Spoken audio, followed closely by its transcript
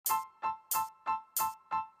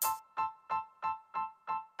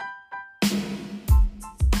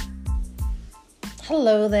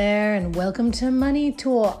Hello there, and welcome to Money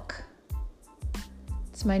Talk.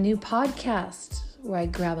 It's my new podcast where I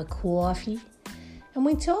grab a coffee and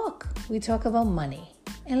we talk. We talk about money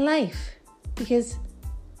and life because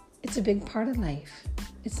it's a big part of life.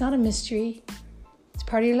 It's not a mystery. It's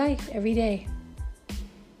part of your life every day.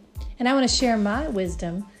 And I want to share my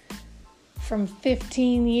wisdom from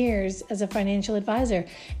 15 years as a financial advisor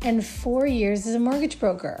and 4 years as a mortgage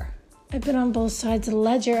broker. I've been on both sides of the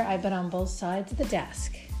ledger. I've been on both sides of the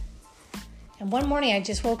desk. And one morning I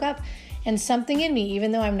just woke up and something in me,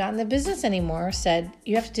 even though I'm not in the business anymore, said,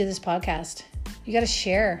 you have to do this podcast. You got to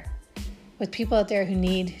share with people out there who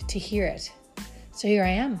need to hear it. So here I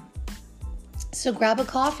am. So grab a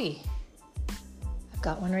coffee. I've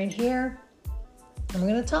got one right here. And we're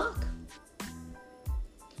going to talk.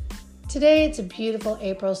 Today, it's a beautiful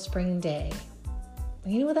April spring day.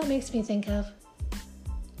 And you know what that makes me think of?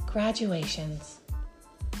 Graduations.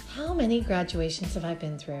 How many graduations have I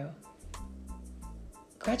been through?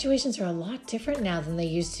 Graduations are a lot different now than they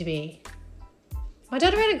used to be. My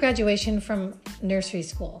daughter had a graduation from nursery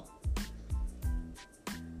school.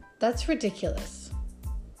 That's ridiculous.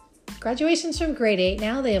 Graduations from grade 8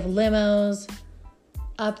 now, they have limos,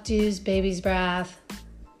 updos, baby's breath,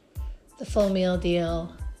 the full meal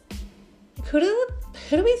deal. Who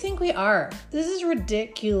do we think we are? This is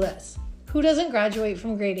ridiculous. Who doesn't graduate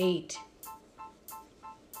from grade 8?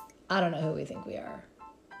 I don't know who we think we are.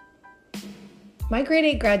 My grade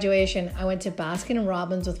 8 graduation, I went to Baskin &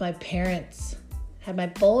 Robbins with my parents. Had my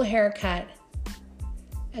bowl haircut,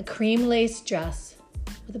 a cream lace dress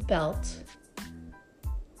with a belt.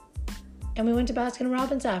 And we went to Baskin &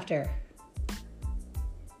 Robbins after.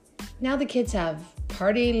 Now the kids have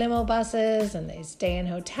party limo buses and they stay in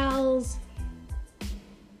hotels.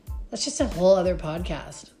 That's just a whole other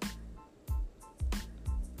podcast.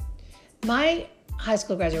 My high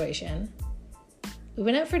school graduation, we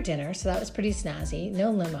went out for dinner, so that was pretty snazzy.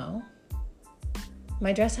 No limo.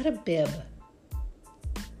 My dress had a bib.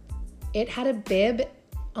 It had a bib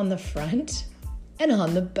on the front and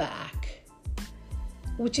on the back,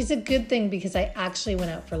 which is a good thing because I actually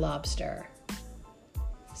went out for lobster.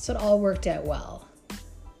 So it all worked out well.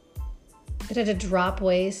 It had a drop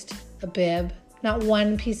waist, a bib. Not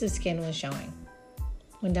one piece of skin was showing.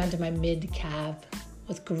 Went down to my mid-calf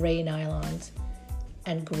with gray nylons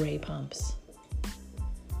and gray pumps.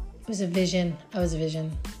 It was a vision. I was a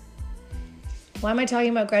vision. Why am I talking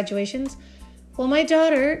about graduations? Well, my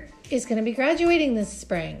daughter is going to be graduating this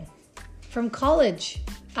spring from college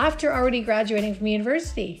after already graduating from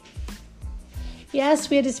university. Yes,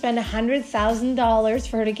 we had to spend $100,000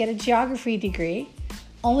 for her to get a geography degree,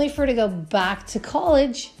 only for her to go back to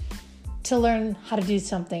college to learn how to do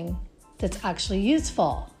something that's actually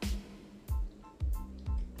useful.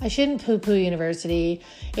 I shouldn't poo-poo university.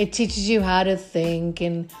 It teaches you how to think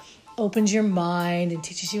and opens your mind and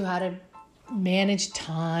teaches you how to manage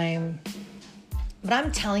time. But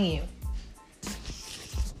I'm telling you,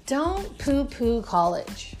 don't poo-poo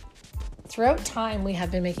college. Throughout time, we have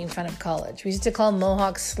been making fun of college. We used to call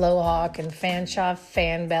Mohawk Slowhawk and Fanshawe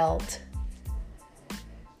Fan Belt.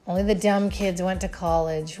 Only the dumb kids went to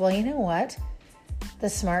college. Well, you know what? The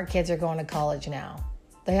smart kids are going to college now.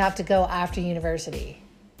 They have to go after university.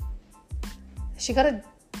 She got a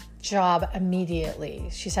job immediately.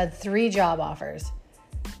 She's had 3 job offers.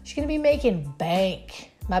 She's going to be making bank.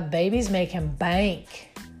 My baby's making bank.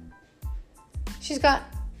 She's got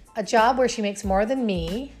a job where she makes more than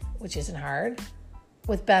me, which isn't hard,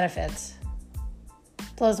 with benefits.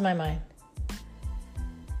 Blows my mind.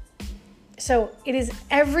 So it is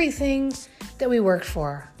everything that we worked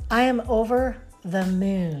for. I am over the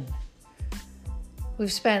moon.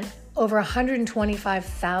 We've spent over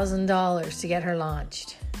 $125,000 to get her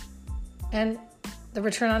launched. And the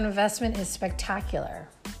return on investment is spectacular.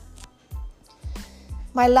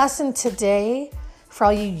 My lesson today, for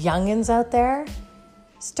all you youngins out there,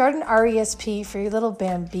 start an RESP for your little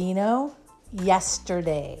bambino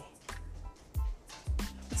yesterday.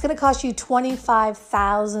 It's going to cost you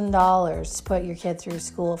 $25,000 to put your kid through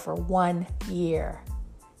school for 1 year.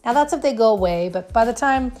 Now that's if they go away, but by the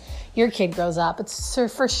time your kid grows up, it's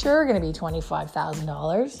for sure going to be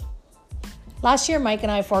 $25,000. Last year, Mike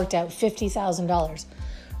and I forked out $50,000.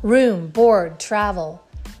 Room, board, travel,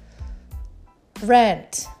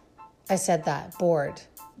 rent. I said that, board,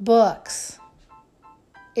 books.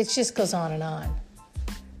 It just goes on and on.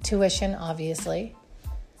 Tuition, obviously.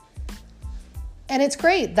 And it's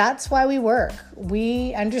great. That's why we work.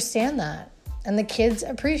 We understand that. And the kids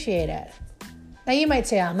appreciate it. Now you might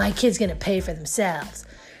say, oh, my kid's going to pay for themselves.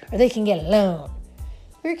 Or they can get a loan.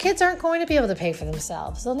 Your kids aren't going to be able to pay for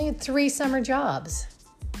themselves. They'll need 3 summer jobs.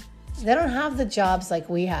 They don't have the jobs like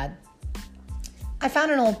we had. I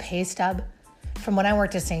found an old pay stub from when I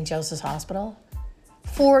worked at St. Joseph's Hospital.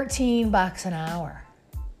 $14 an hour.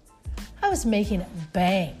 I was making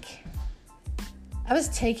bank. I was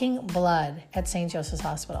taking blood at St. Joseph's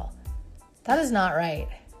Hospital. That is not right.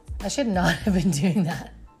 I should not have been doing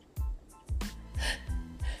that.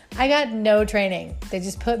 I got no training. They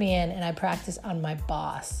just put me in and I practiced on my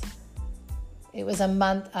boss. It was a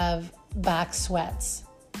month of back sweats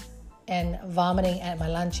and vomiting at my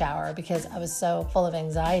lunch hour because I was so full of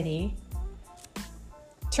anxiety.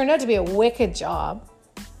 Turned out to be a wicked job.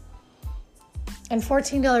 And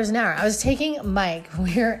 $14 an hour. I was taking Mike,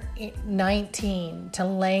 we were 19, to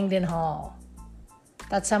Langdon Hall.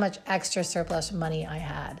 That's how much extra surplus money I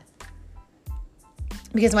had.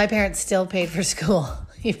 Because my parents still paid for school,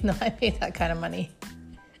 even though I made that kind of money.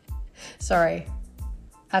 Sorry,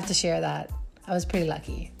 I have to share that. I was pretty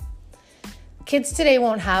lucky. Kids today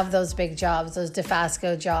won't have those big jobs, those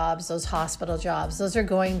DeFasco jobs, those hospital jobs. Those are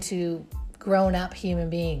going to grown-up human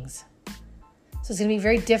beings. So it's going to be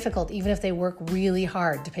very difficult, even if they work really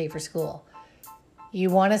hard to pay for school. You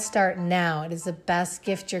want to start now. It is the best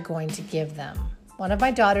gift you're going to give them. One of my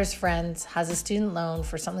daughter's friends has a student loan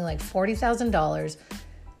for something like $40,000.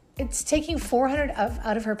 It's taking $400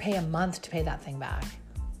 out of her pay a month to pay that thing back.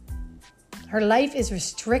 Her life is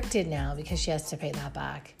restricted now because she has to pay that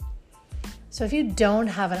back. So if you don't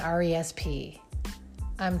have an RESP,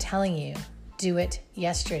 I'm telling you, do it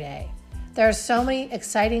yesterday. There are so many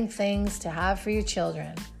exciting things to have for your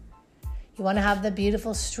children. You want to have the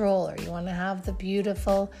beautiful stroller. You want to have the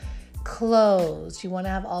beautiful clothes. You want to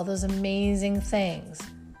have all those amazing things.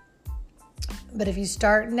 But if you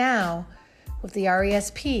start now with the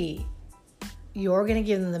RESP, you're going to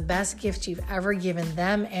give them the best gift you've ever given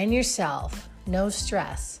them and yourself. No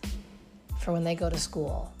stress for when they go to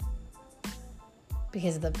school.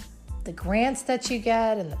 Because of the grants that you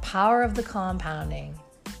get and the power of the compounding,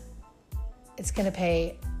 it's going to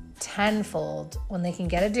pay tenfold when they can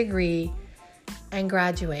get a degree and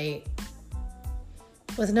graduate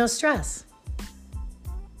with no stress.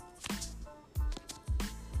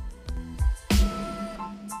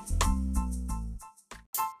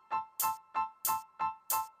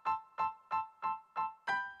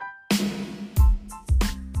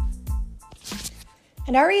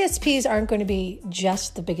 And RESPs aren't going to be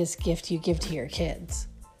just the biggest gift you give to your kids.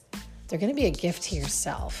 They're going to be a gift to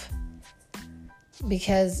yourself.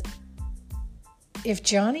 Because if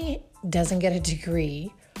Johnny doesn't get a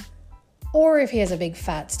degree, or if he has a big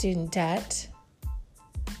fat student debt,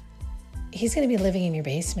 he's going to be living in your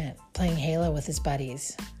basement, playing Halo with his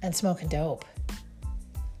buddies and smoking dope.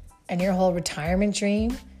 And your whole retirement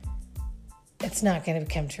dream, it's not going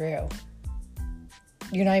to come true.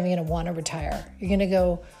 You're not even going to want to retire. You're going to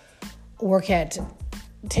go work at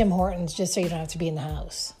Tim Hortons just so you don't have to be in the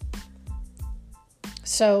house.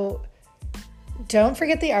 So don't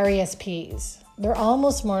forget the RESPs. They're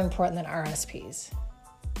almost more important than RSPs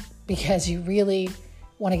because you really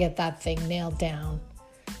want to get that thing nailed down.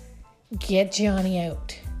 Get Johnny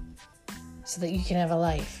out so that you can have a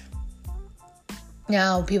life.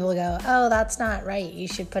 Now, people go, oh, that's not right. You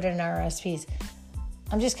should put it in RSPs.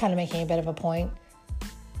 I'm just kind of making a bit of a point.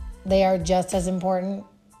 They are just as important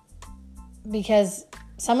because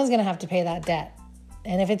someone's going to have to pay that debt.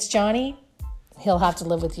 And if it's Johnny, he'll have to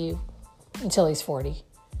live with you until he's 40.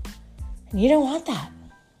 And you don't want that.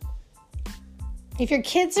 If your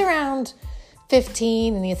kid's around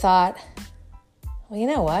 15 and you thought, well, you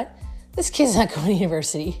know what? This kid's not going to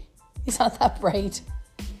university. He's not that bright.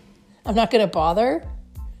 I'm not going to bother.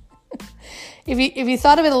 If you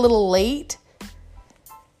thought of it a little late,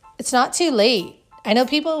 it's not too late. I know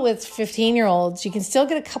people with 15-year-olds, you can still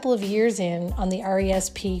get a couple of years in on the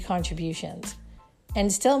RESP contributions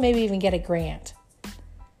and still maybe even get a grant.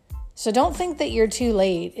 So don't think that you're too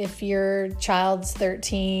late if your child's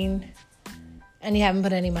 13 and you haven't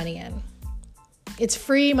put any money in. It's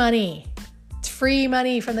free money. It's free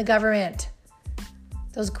money from the government.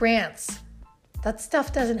 Those grants, that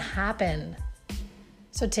stuff doesn't happen.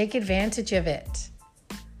 So take advantage of it.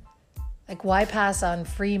 Like, why pass on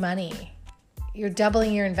free money? You're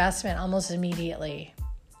doubling your investment almost immediately.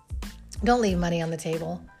 Don't leave money on the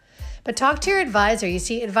table. But talk to your advisor. You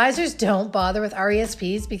see, advisors don't bother with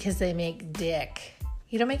RESPs because they make dick.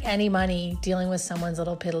 You don't make any money dealing with someone's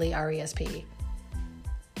little piddly RESP.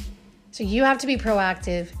 So you have to be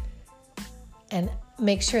proactive and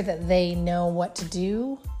make sure that they know what to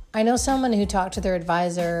do. I know someone who talked to their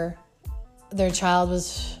advisor. Their child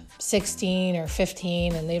was 16 or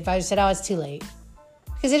 15, and the advisor said, oh, it's too late.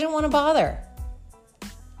 Because they didn't want to bother.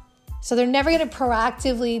 So they're never going to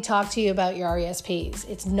proactively talk to you about your RESPs.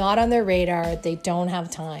 It's not on their radar. They don't have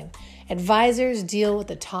time. Advisors deal with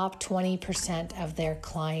the top 20% of their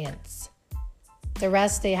clients. The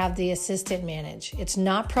rest, they have the assistant manage. It's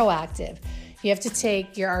not proactive. You have to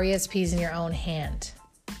take your RESPs in your own hand.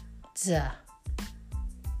 Zuh.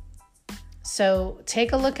 So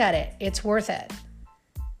take a look at it. It's worth it.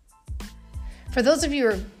 For those of you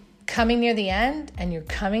who are coming near the end and you're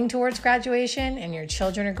coming towards graduation and your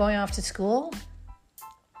children are going off to school,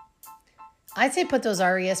 I'd say put those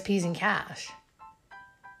RESPs in cash.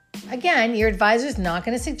 Again, your advisor's not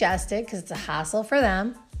going to suggest it because it's a hassle for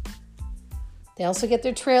them. They also get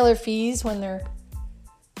their trailer fees when they're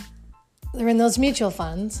in those mutual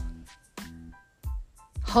funds.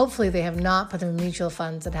 Hopefully they have not put them in mutual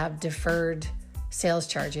funds that have deferred sales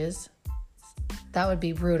charges. That would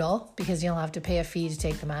be brutal because you'll have to pay a fee to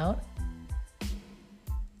take them out.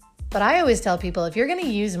 But I always tell people, if you're going to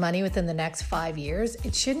use money within the next 5 years,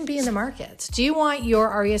 it shouldn't be in the markets. Do you want your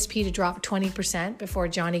RESP to drop 20% before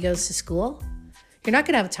Johnny goes to school? You're not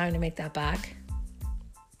going to have time to make that back.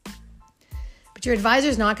 But your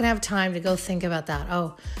advisor's not going to have time to go think about that.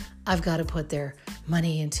 Oh, I've got to put their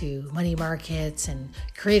money into money markets and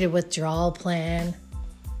create a withdrawal plan.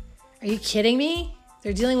 Are you kidding me?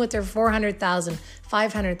 They're dealing with their $400,000,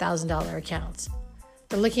 $500,000 accounts.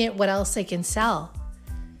 They're looking at what else they can sell.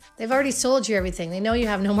 They've already sold you everything. They know you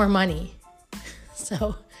have no more money.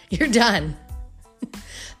 So you're done.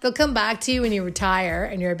 They'll come back to you when you retire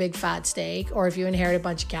and you're a big fat steak, or if you inherit a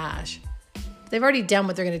bunch of cash. They've already done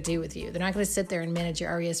what they're going to do with you. They're not going to sit there and manage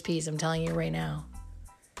your RESPs, I'm telling you right now.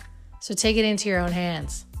 So take it into your own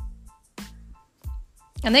hands.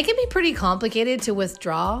 And they can be pretty complicated to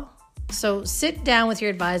withdraw. So sit down with your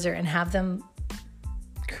advisor and have them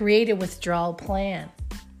create a withdrawal plan.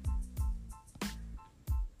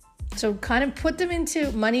 So kind of put them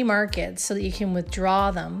into money markets so that you can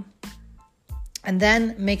withdraw them and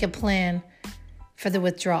then make a plan for the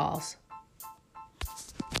withdrawals.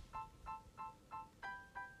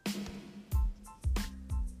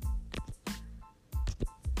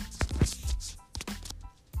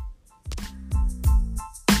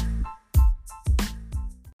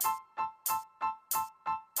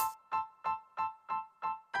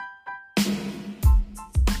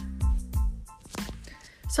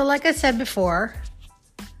 So like I said before,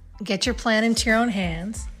 get your plan into your own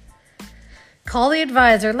hands. Call the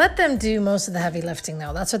advisor. Let them do most of the heavy lifting,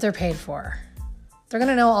 though. That's what they're paid for. They're going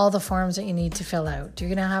to know all the forms that you need to fill out. You're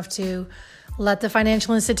going to have to let the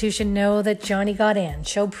financial institution know that Johnny got in.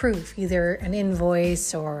 Show proof, either an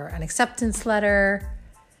invoice or an acceptance letter.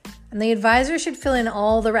 And the advisor should fill in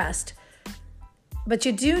all the rest. But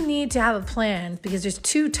you do need to have a plan because there's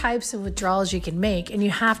 2 types of withdrawals you can make, and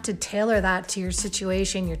you have to tailor that to your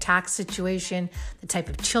situation, your tax situation, the type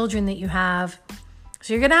of children that you have.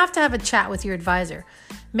 So you're going to have a chat with your advisor.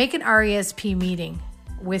 Make an RESP meeting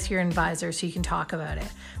with your advisor so you can talk about it.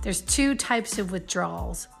 There's 2 types of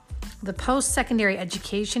withdrawals. The post-secondary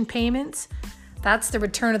education payments, that's the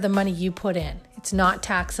return of the money you put in. It's not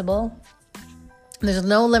taxable. There's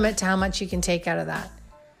no limit to how much you can take out of that.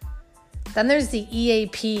 Then there's the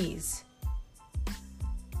EAPs.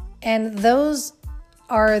 And those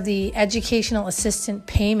are the educational assistant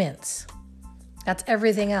payments. That's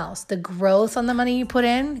everything else. The growth on the money you put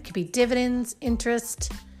in, it could be dividends,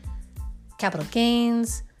 interest, capital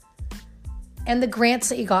gains, and the grants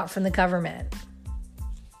that you got from the government.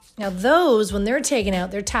 Now those, when they're taken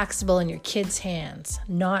out, they're taxable in your kids' hands,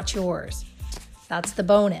 not yours. That's the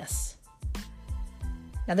bonus.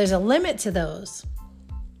 Now there's a limit to those.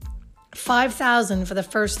 $5,000 for the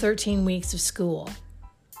first 13 weeks of school.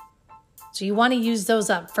 So you want to use those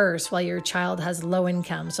up first while your child has low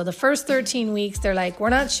income. So the first 13 weeks, they're like, we're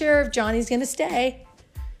not sure if Johnny's going to stay.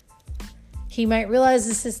 He might realize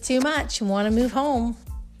this is too much and want to move home.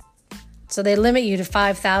 So they limit you to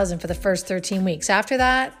 $5,000 for the first 13 weeks. After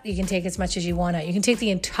that, you can take as much as you want out. You can take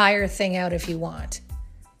the entire thing out if you want.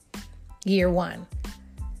 Year 1.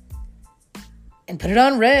 And put it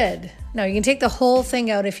on red. No, you can take the whole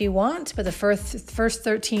thing out if you want, but the first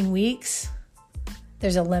 13 weeks,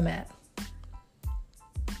 there's a limit.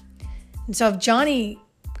 And so if Johnny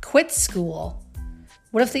quits school,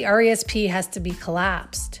 what if the RESP has to be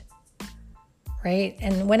collapsed, right?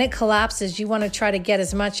 And when it collapses, you want to try to get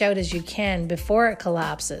as much out as you can before it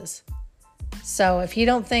collapses. So if you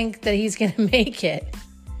don't think that he's going to make it,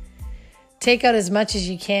 take out as much as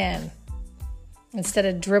you can instead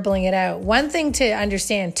of dribbling it out. One thing to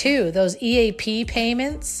understand too, those EAP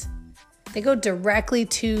payments, they go directly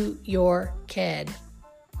to your kid.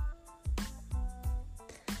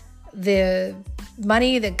 The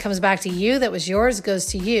money that comes back to you that was yours goes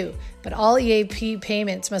to you. But all EAP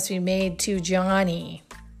payments must be made to Johnny.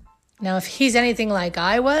 Now, if he's anything like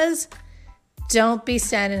I was, don't be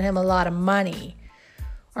sending him a lot of money.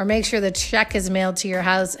 Or make sure the check is mailed to your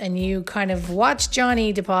house and you kind of watch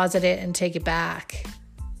Johnny deposit it and take it back.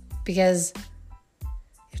 Because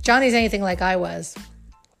if Johnny's anything like I was,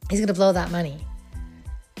 he's going to blow that money.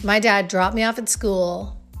 My dad dropped me off at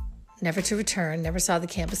school, never to return, never saw the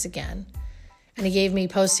campus again. And he gave me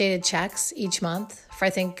post-dated checks each month for, I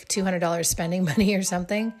think, $200 spending money or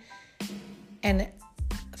something. And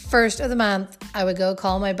first of the month, I would go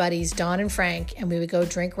call my buddies, Don and Frank, and we would go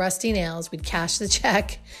drink Rusty Nails. We'd cash the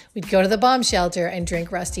check. We'd go to the bomb shelter and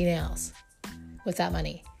drink Rusty Nails with that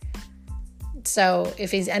money. So if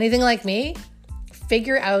he's anything like me,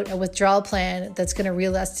 figure out a withdrawal plan that's going to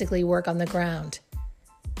realistically work on the ground.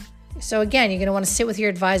 So again, you're going to want to sit with your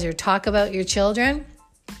advisor, talk about your children,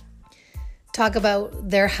 talk about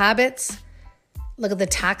their habits, look at the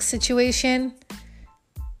tax situation.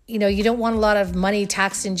 You know, you don't want a lot of money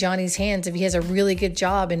taxed in Johnny's hands if he has a really good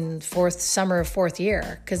job in summer of fourth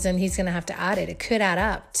year, because then he's going to have to add it. It could add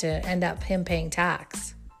up to end up him paying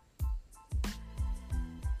tax.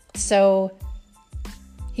 So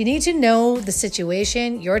you need to know the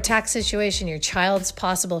situation, your tax situation, your child's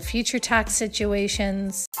possible future tax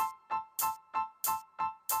situations.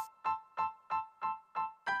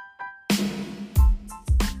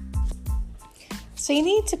 So you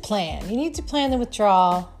need to plan. You need to plan the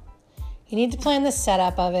withdrawal. You need to plan the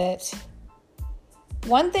setup of it.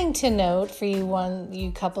 One thing to note for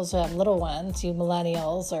you couples who have little ones, you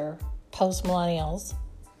millennials or post-millennials.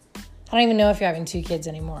 I don't even know if you're having 2 kids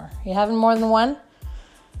anymore. You having more than one?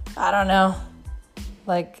 I don't know.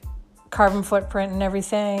 Like carbon footprint and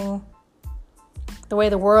everything. The way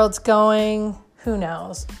the world's going, who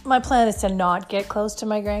knows? My plan is to not get close to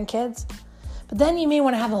my grandkids. But then you may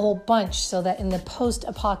want to have a whole bunch so that in the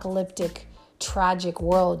post-apocalyptic tragic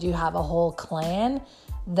world, you have a whole clan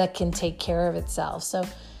that can take care of itself. So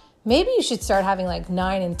maybe you should start having like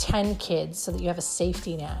 9 and 10 kids so that you have a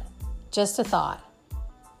safety net. Just a thought.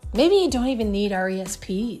 Maybe you don't even need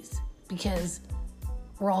RESPs because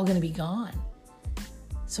we're all going to be gone.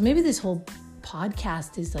 So maybe this whole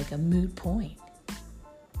podcast is like a moot point.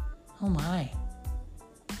 Oh my.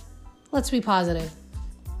 Let's be positive.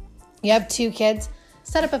 You have 2 kids,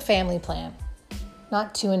 set up a family plan,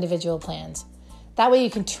 not 2 individual plans. That way you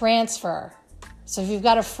can transfer. So if you've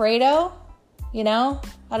got a Fredo,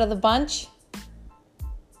 out of the bunch,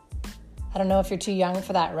 I don't know if you're too young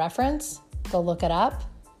for that reference. Go look it up.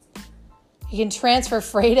 You can transfer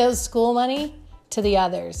Fredo's school money to the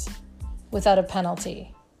others without a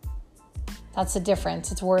penalty. That's the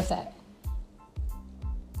difference. It's worth it.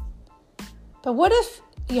 But what if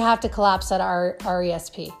you have to collapse that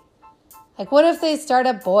RESP? Like, what if they start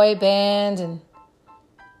a boy band and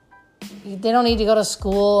they don't need to go to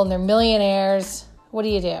school and they're millionaires? What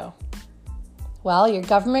do? Well, your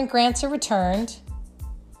government grants are returned.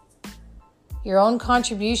 Your own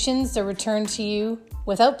contributions are returned to you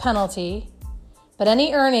without penalty. But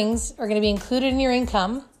any earnings are going to be included in your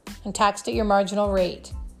income and taxed at your marginal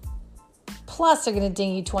rate. Plus, they're going to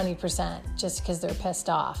ding you 20% just because they're pissed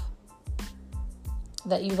off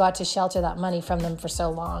that you got to shelter that money from them for so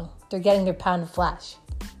long. They're getting their pound of flesh.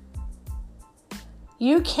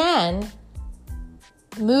 You can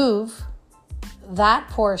move that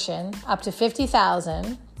portion up to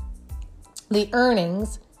 $50,000, the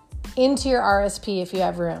earnings, into your RSP if you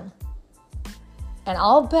have room. And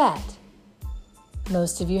I'll bet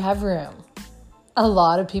most of you have room. A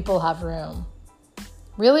lot of people have room.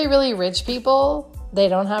 Really, really rich people, they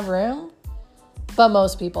don't have room, but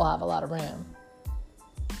most people have a lot of room.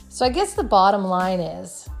 So I guess the bottom line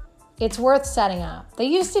is, it's worth setting up. They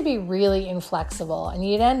used to be really inflexible and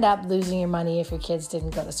you'd end up losing your money if your kids didn't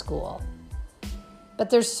go to school. But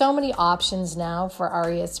there's so many options now for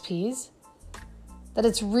RESPs that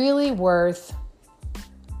it's really worth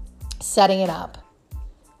setting it up.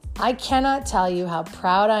 I cannot tell you how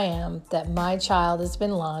proud I am that my child has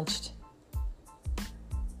been launched.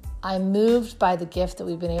 I'm moved by the gift that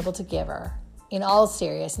we've been able to give her. In all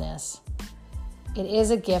seriousness, it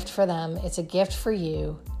is a gift for them. It's a gift for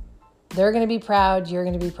you. They're going to be proud. You're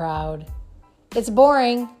going to be proud. It's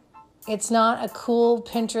boring. It's not a cool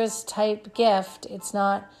Pinterest type gift. It's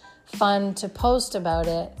not fun to post about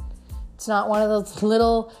it. It's not one of those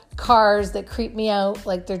little cars that creep me out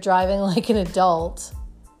like they're driving like an adult.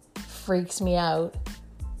 Freaks me out.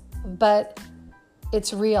 But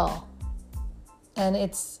it's real. And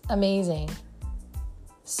it's amazing.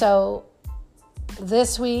 So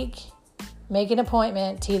this week, make an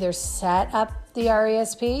appointment to either set up the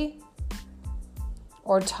RESP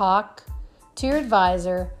or talk to your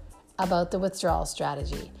advisor about the withdrawal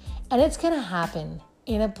strategy. And it's going to happen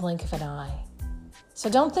in a blink of an eye. So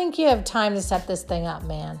don't think you have time to set this thing up,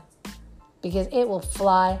 man, because it will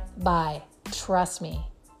fly by. Trust me.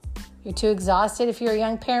 You're too exhausted if you're a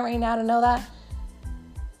young parent right now to know that.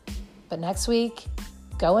 But next week,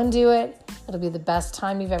 go and do it. It'll be the best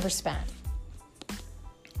time you've ever spent.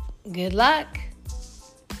 Good luck.